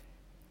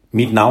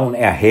Mit navn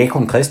er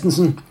Hakon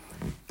Christensen,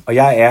 og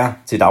jeg er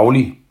til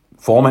daglig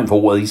formand for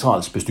Ordet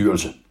Israels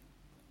bestyrelse.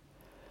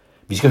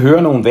 Vi skal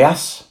høre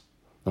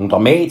nogle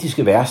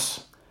dramatiske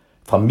vers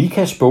fra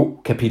Mikas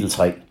bog, kapitel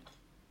 3.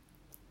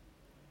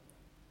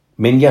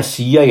 Men jeg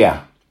siger jer,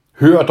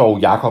 hør dog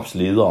Jakobs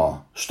ledere,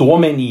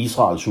 stormænd i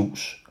Israels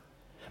hus.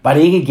 Var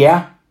det ikke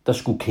jer, der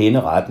skulle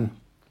kende retten,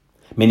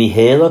 men I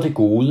hader det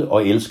gode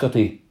og elsker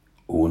det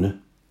onde?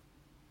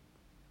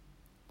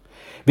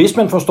 Hvis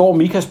man forstår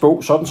Mikas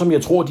bog, sådan som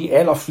jeg tror de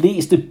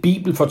allerfleste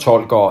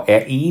bibelfortolkere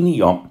er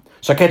enige om,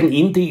 så kan den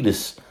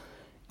inddeles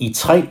i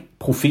 3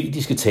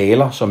 profetiske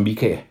taler, som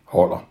Mika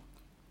holder.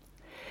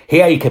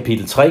 Her i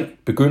kapitel 3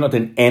 begynder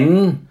den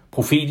anden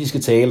profetiske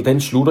tale,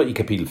 den slutter i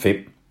kapitel 5.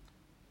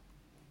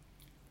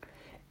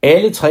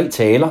 Alle 3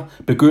 taler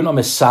begynder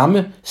med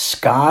samme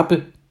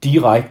skarpe,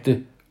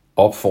 direkte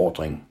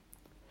opfordring.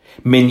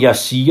 Men jeg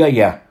siger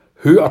jer,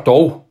 hør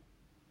dog.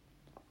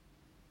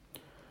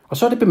 Og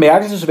så er det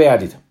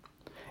bemærkelsesværdigt,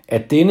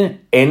 at denne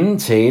anden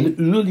tale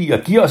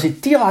yderligere giver os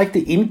et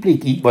direkte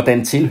indblik i,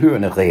 hvordan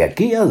tilhørende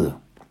reagerede.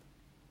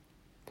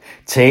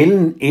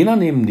 Talen ender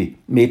nemlig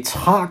med et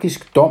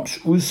tragisk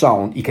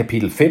domsudsagn i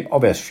kapitel 5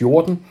 og vers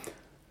 14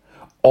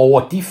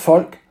 over de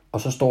folk,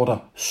 og så står der,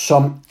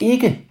 som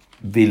ikke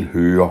vil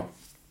høre.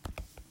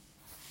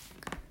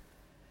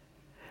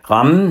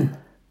 Rammen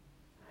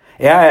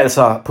er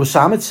altså på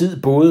samme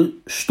tid både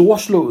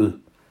storslået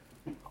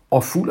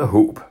og fuld af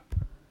håb,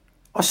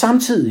 og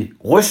samtidig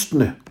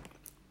rystende,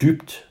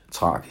 dybt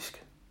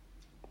tragisk.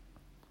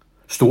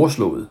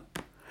 Storslået.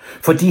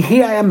 Fordi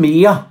her er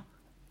mere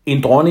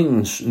end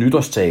dronningens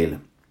nytårstale.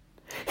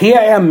 Her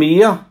er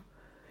mere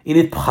end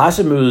et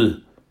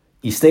pressemøde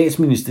i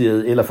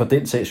statsministeriet, eller for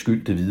den sags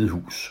skyld Det Hvide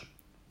Hus.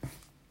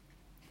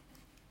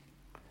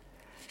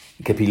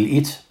 I kapitel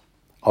 1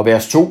 og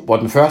vers 2, hvor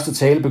den første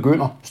tale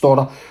begynder, står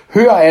der,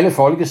 hør alle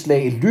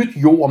folkeslag, lyt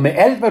jord med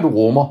alt, hvad du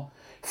rummer,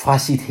 fra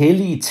sit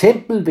hellige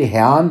tempel ved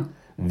Herren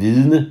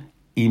vidne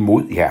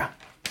imod jer.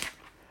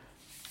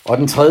 Og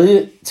den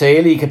tredje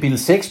tale i kapitel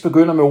 6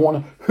 begynder med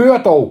ordene,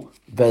 hør dog,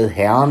 hvad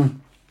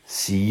Herren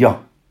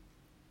siger.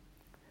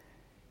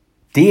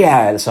 Det er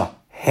altså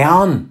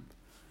Herren,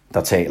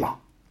 der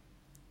taler.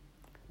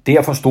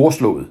 Derfor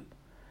storslået.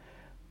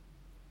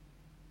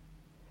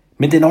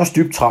 Men den er også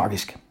dybt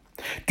tragisk.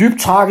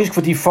 Dybt tragisk,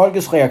 fordi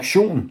folkets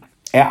reaktion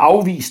er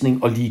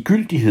afvisning og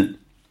ligegyldighed.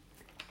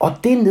 Og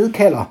det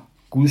nedkalder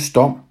Guds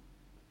dom.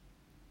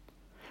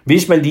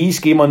 Hvis man lige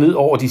skimmer ned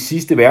over de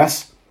sidste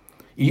vers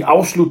i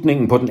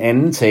afslutningen på den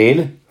anden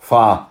tale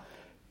fra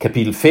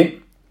kapitel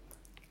 5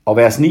 og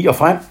vers 9 og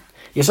frem,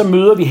 ja, så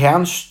møder vi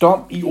Herrens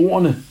dom i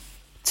ordene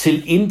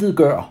til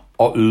intetgør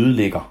og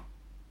ødelægger.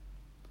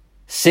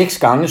 6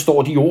 gange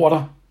står de ord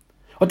der,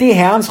 og det er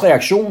Herrens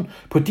reaktion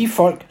på de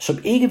folk, som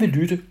ikke vil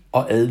lytte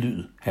og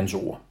adlyde hans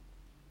ord.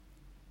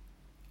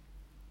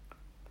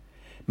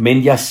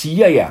 Men jeg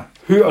siger jer,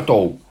 hør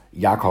dog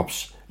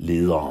Jakobs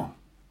ledere.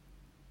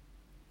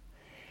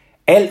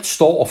 Alt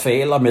står og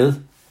falder med,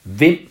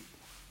 hvem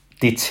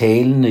det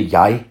talende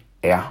jeg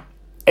er.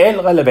 Al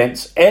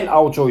relevans, al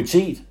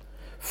autoritet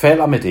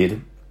falder med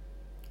dette.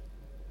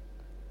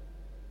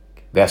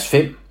 Vers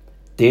 5.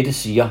 Dette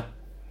siger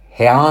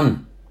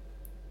Herren.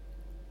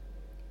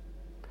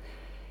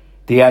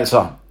 Det er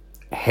altså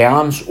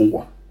Herrens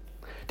ord.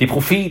 Det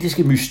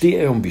profetiske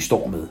mysterium, vi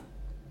står med.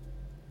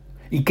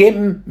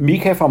 Igennem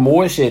Mika fra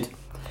Moreset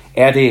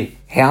er det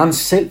Herren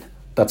selv,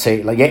 der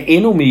taler. Ja,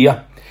 endnu mere.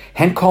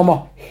 Han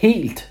kommer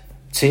helt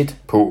tæt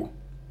på.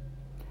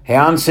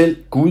 Herren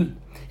selv, Gud,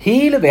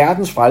 hele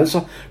verdens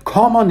frelser,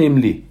 kommer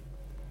nemlig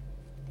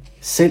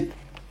selv,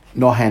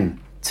 når han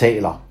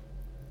taler.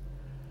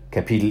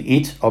 Kapitel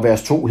 1 og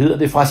vers 2 hedder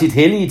det, fra sit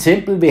hellige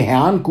tempel vil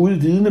Herren Gud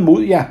vidne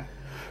mod jer,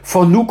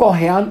 for nu går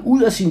Herren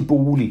ud af sin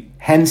bolig.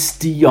 Han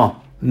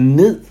stiger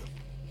ned.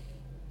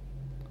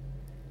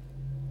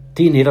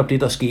 Det er netop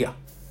det, der sker,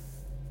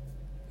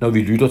 når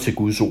vi lytter til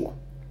Guds ord.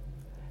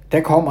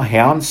 Der kommer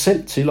Herren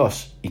selv til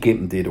os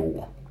igennem dette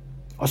ord.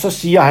 Og så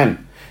siger han,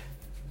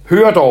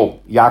 hør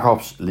dog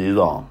Jakobs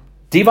ledere.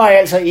 Det var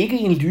altså ikke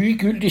en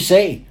ligegyldig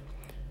sag,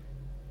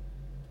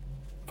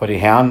 for det er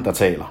Herren, der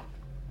taler.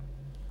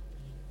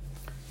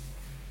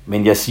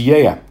 Men jeg siger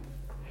jer,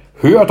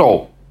 hør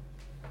dog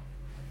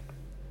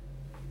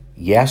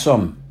jer,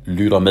 som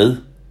lytter med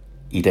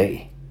i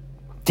dag.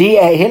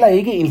 Det er heller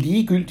ikke en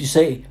ligegyldig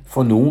sag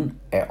for nogen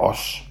af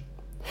os.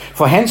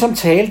 For han, som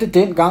talte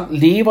dengang,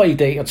 lever i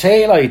dag og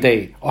taler i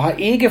dag og har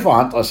ikke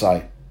forandret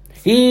sig.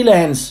 Hele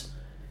hans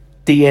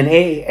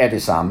DNA er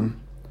det samme.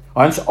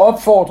 Og hans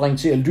opfordring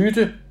til at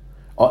lytte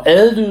og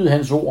adlyde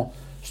hans ord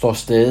står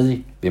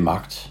stadig ved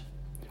magt.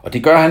 Og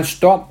det gør hans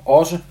dom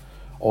også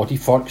over de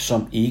folk,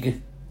 som ikke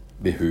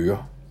vil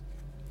høre.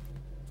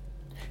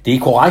 Det er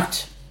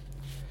korrekt,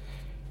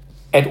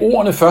 at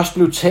ordene først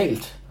blev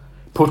talt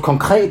på et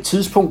konkret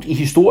tidspunkt i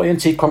historien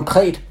til et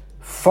konkret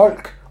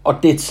folk og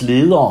dets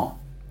ledere.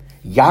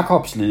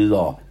 Jakobs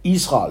ledere,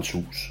 Israels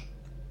hus.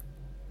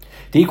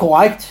 Det er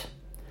korrekt,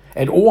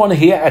 at ordene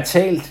her er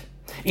talt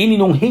ind i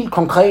nogle helt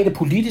konkrete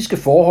politiske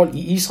forhold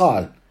i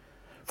Israel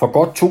for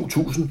godt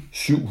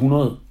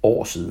 2700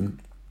 år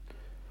siden.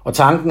 Og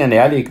tanken er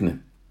nærliggende.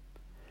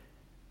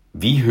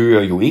 Vi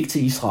hører jo ikke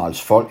til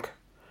Israels folk,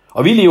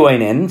 og vi lever i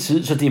en anden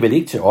tid, så det er vel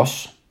ikke til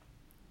os.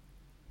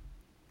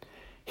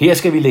 Her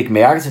skal vi lægge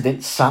mærke til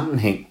den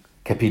sammenhæng,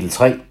 kapitel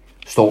 3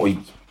 står i.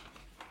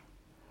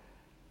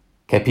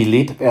 Kapitel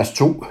 1, vers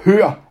 2.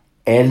 Hør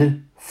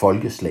alle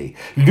folkeslag.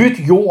 Lyt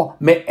jord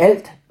med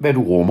alt, hvad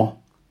du rummer.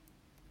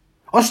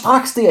 Og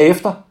straks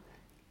derefter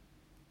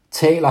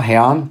taler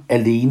Herren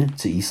alene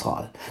til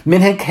Israel.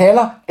 Men han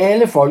kalder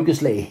alle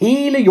folkeslag,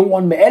 hele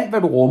jorden med alt,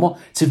 hvad du rummer,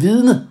 til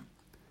vidne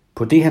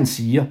på det, han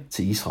siger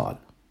til Israel.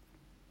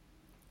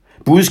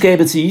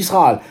 Budskabet til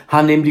Israel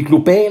har nemlig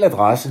global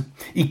adresse.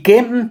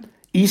 Igennem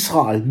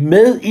Israel,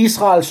 med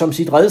Israel som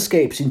sit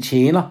redskab, sin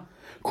tjener,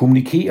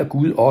 kommunikerer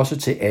Gud også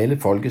til alle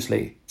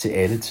folkeslag, til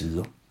alle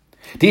tider.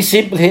 Det er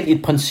simpelthen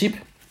et princip,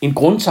 en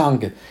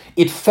grundtanke,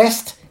 et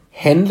fast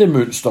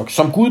handlemønster,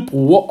 som Gud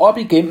bruger op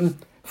igennem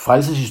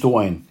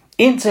frelseshistorien,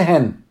 indtil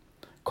han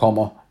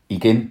kommer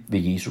igen ved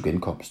Jesu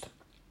genkomst.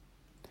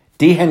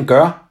 Det han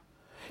gør,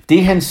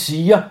 det han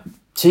siger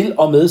til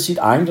og med sit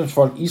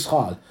ejendomsfolk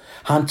Israel,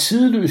 har en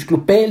tidløs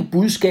global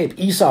budskab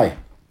i sig,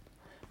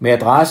 med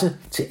adresse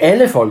til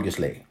alle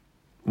folkeslag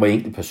og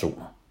enkelte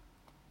personer.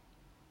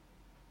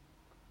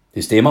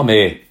 Det stemmer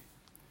med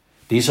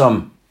det,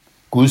 som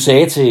Gud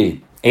sagde til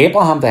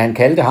Abraham, da han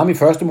kaldte ham i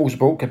 1.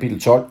 Mosebog,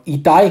 kapitel 12. I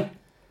dig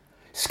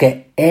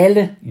skal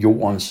alle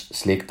jordens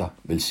slægter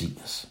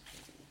velsignes.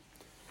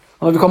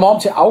 Og når vi kommer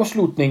om til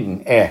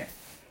afslutningen af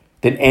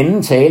den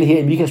anden tale her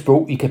i Mikas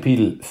bog i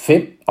kapitel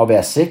 5 og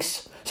vers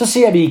 6, så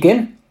ser vi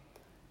igen,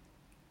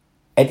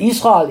 at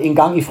Israel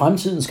engang i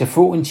fremtiden skal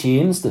få en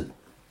tjeneste,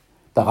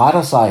 der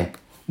retter sig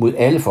mod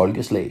alle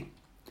folkeslag.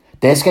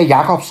 Da skal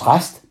Jakobs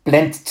rest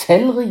blandt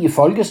talrige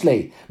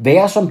folkeslag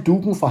være som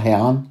duggen fra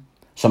Herren,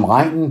 som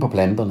regnen på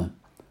planterne.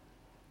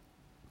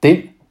 Den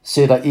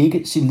sætter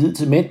ikke sin lid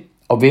til mænd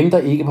og venter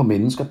ikke på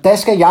mennesker. Da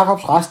skal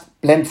Jakobs rest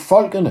blandt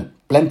folkene,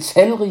 blandt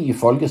talrige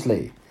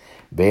folkeslag,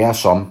 være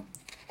som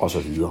og så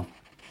videre.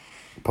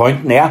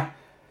 Pointen er,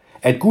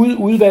 at Gud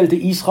udvalgte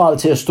Israel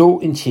til at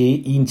stå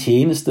i en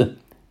tjeneste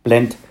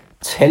blandt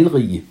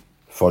talrige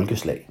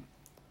folkeslag.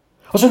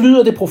 Og så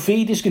lyder det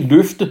profetiske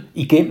løfte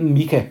igennem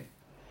Mika,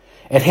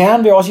 at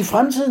Herren vil også i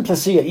fremtiden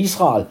placere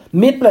Israel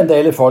midt blandt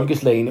alle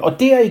folkeslagene, og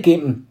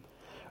derigennem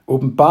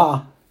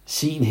åbenbare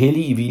sin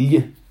hellige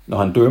vilje, når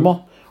han dømmer,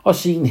 og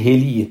sin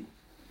hellige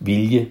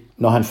vilje,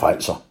 når han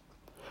frelser.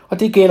 Og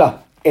det gælder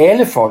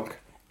alle folk,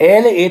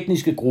 alle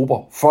etniske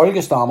grupper,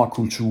 folkestammer,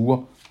 kulturer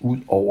ud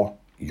over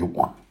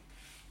jorden.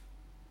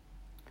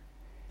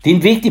 Det er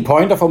en vigtig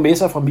point at få med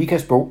sig fra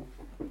Mikas bog.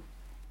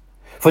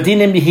 For det er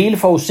nemlig hele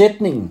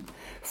forudsætningen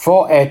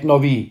for, at når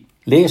vi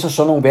læser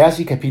sådan nogle vers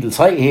i kapitel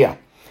 3 her,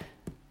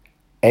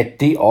 at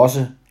det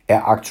også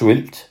er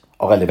aktuelt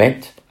og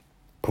relevant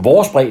på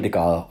vores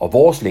breddegrader og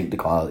vores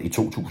længdegrader i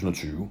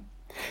 2020.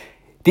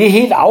 Det er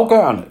helt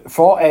afgørende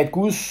for, at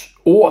Guds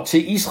ord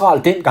til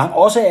Israel dengang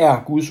også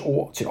er Guds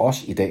ord til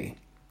os i dag.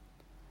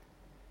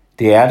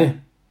 Det er det,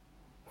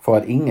 for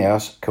at ingen af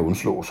os kan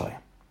undslå sig.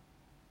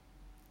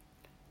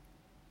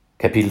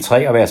 Kapitel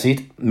 3 og vers 1.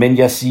 Men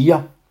jeg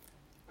siger,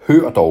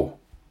 hør dog.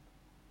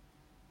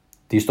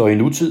 Det står i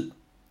nutid,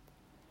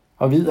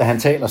 og vid, at han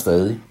taler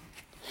stadig.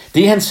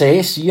 Det han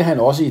sagde, siger han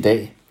også i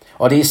dag.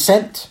 Og det er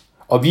sandt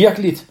og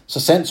virkeligt, så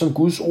sandt som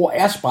Guds ord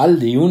er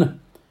sprællevende,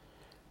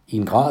 i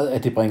en grad,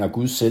 at det bringer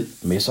Gud selv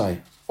med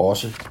sig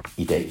også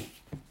i dag.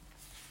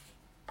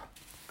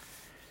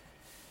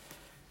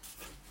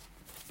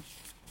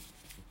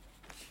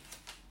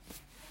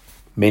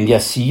 Men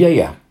jeg siger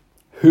jer,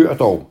 hør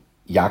dog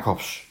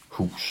Jakobs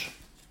hus.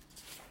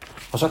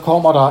 Og så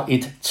kommer der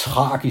et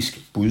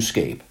tragisk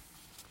budskab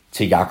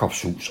til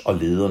Jakobs hus og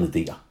lederne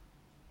der.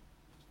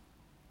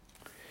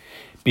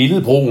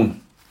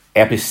 Billedbrugen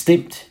er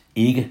bestemt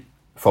ikke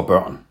for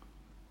børn.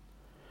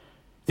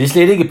 Det er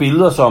slet ikke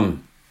billeder,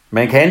 som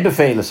man kan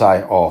anbefale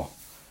sig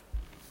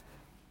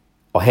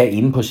at have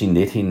inde på sin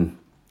nethinde.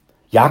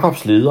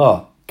 Jakobs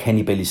ledere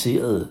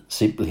kannibaliserede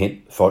simpelthen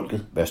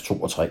folket, vers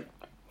 2 og 3.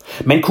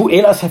 Man kunne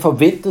ellers have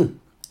forventet,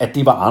 at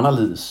det var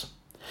anderledes.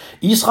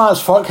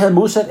 Israels folk havde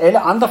modsat alle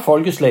andre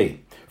folkeslag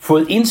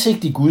fået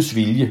indsigt i Guds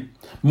vilje.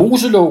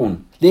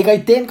 Moseloven lægger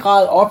i den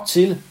grad op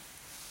til,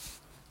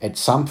 at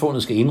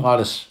samfundet skal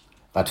indrettes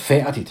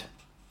retfærdigt.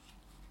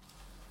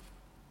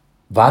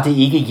 Var det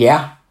ikke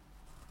jer,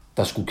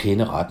 der skulle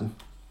kende retten?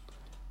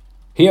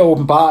 Her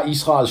åbenbarer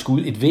Israels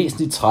Gud et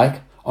væsentligt træk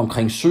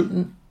omkring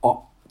synden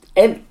og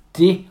alt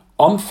det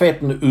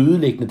omfattende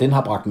ødelæggende, den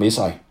har bragt med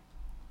sig.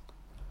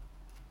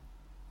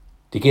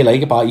 Det gælder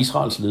ikke bare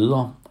Israels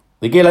ledere.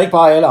 Det gælder ikke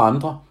bare alle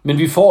andre, men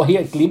vi får her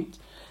et glimt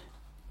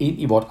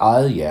ind i vort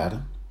eget hjerte.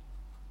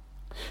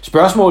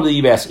 Spørgsmålet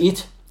i vers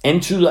 1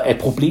 antyder,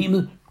 at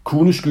problemet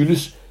kunne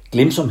skyldes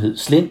glemsomhed,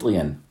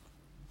 slendrian.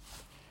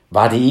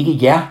 Var det ikke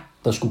jer,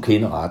 der skulle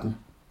kende retten?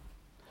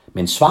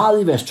 Men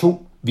svaret i vers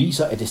 2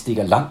 viser, at det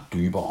stikker langt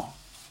dybere.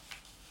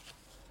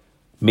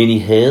 Men I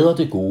hader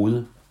det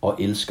gode og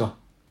elsker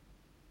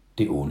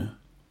det onde.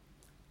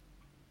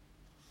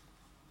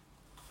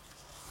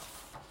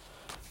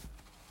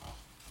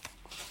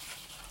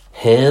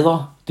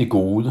 hader det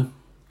gode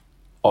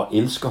og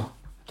elsker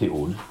det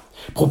onde.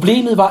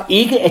 Problemet var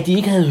ikke, at de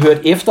ikke havde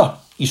hørt efter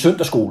i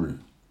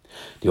søndagsskolen.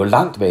 Det var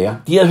langt værre.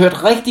 De havde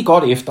hørt rigtig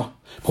godt efter.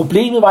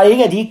 Problemet var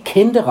ikke, at de ikke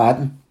kendte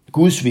retten,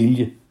 Guds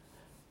vilje.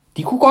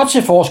 De kunne godt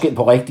se forskel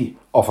på rigtigt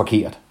og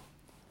forkert.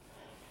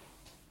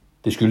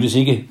 Det skyldtes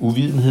ikke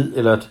uvidenhed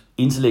eller et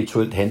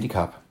intellektuelt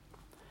handicap.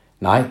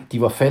 Nej,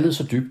 de var faldet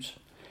så dybt,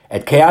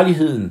 at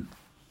kærligheden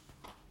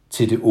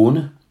til det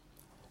onde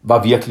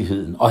var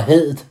virkeligheden, og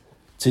hadet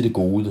til det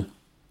gode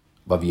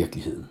var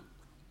virkeligheden.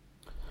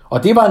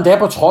 Og det var endda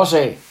på trods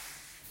af,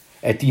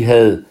 at de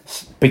havde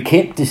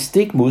bekendt det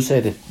stik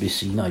modsatte ved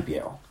Sinai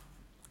bjerg.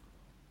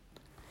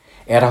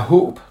 Er der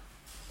håb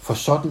for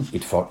sådan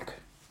et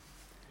folk?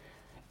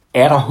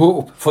 Er der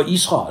håb for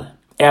Israel?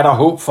 Er der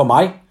håb for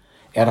mig?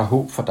 Er der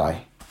håb for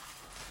dig?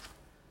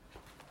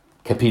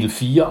 Kapitel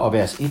 4 og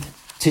vers 1.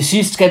 Til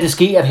sidst skal det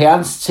ske, at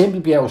Herrens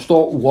tempelbjerg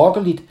står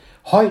urokkeligt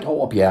højt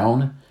over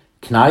bjergene,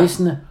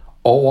 knejsende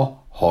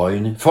over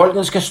højene.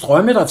 Folket skal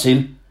strømme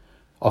dertil,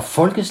 og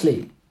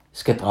folkeslag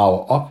skal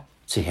drage op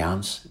til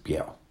Herrens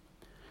bjerg.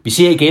 Vi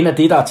ser igen, at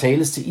det, der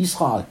tales til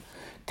Israel,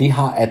 det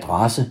har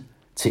adresse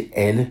til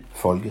alle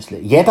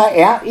folkeslag. Ja, der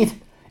er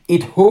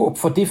et håb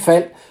for det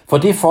fald, for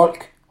det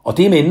folk og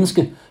det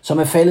menneske, som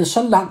er faldet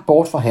så langt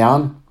bort fra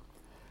Herren.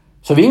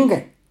 Så vi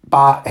ikke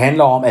bare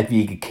handler om, at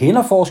vi ikke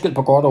kender forskel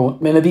på godt og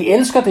ondt, men at vi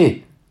elsker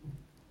det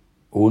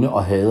onde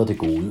og hader det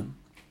gode.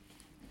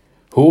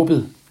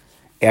 Håbet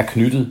er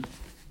knyttet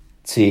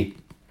til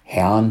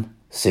Herren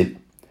selv.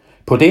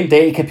 På den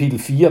dag i kapitel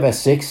 4, vers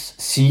 6,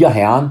 siger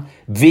Herren,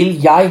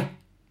 vil jeg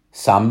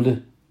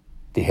samle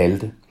det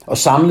halte og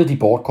samle de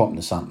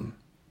bortkomne sammen.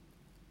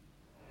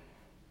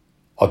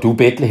 Og du,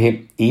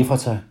 Betlehem,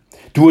 Efrata,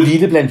 du er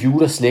lille blandt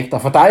Judas slægter,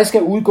 for dig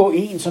skal udgå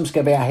en, som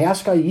skal være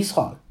hersker i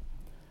Israel.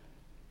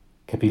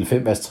 Kapitel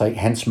 5, vers 3,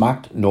 hans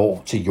magt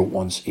når til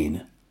jordens ende.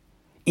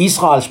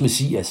 Israels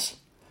Messias,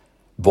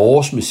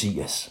 vores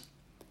Messias,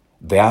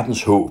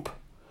 verdens håb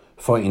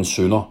for en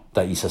synder,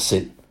 der i sig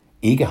selv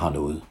ikke har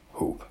noget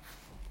håb.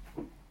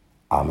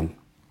 Amen.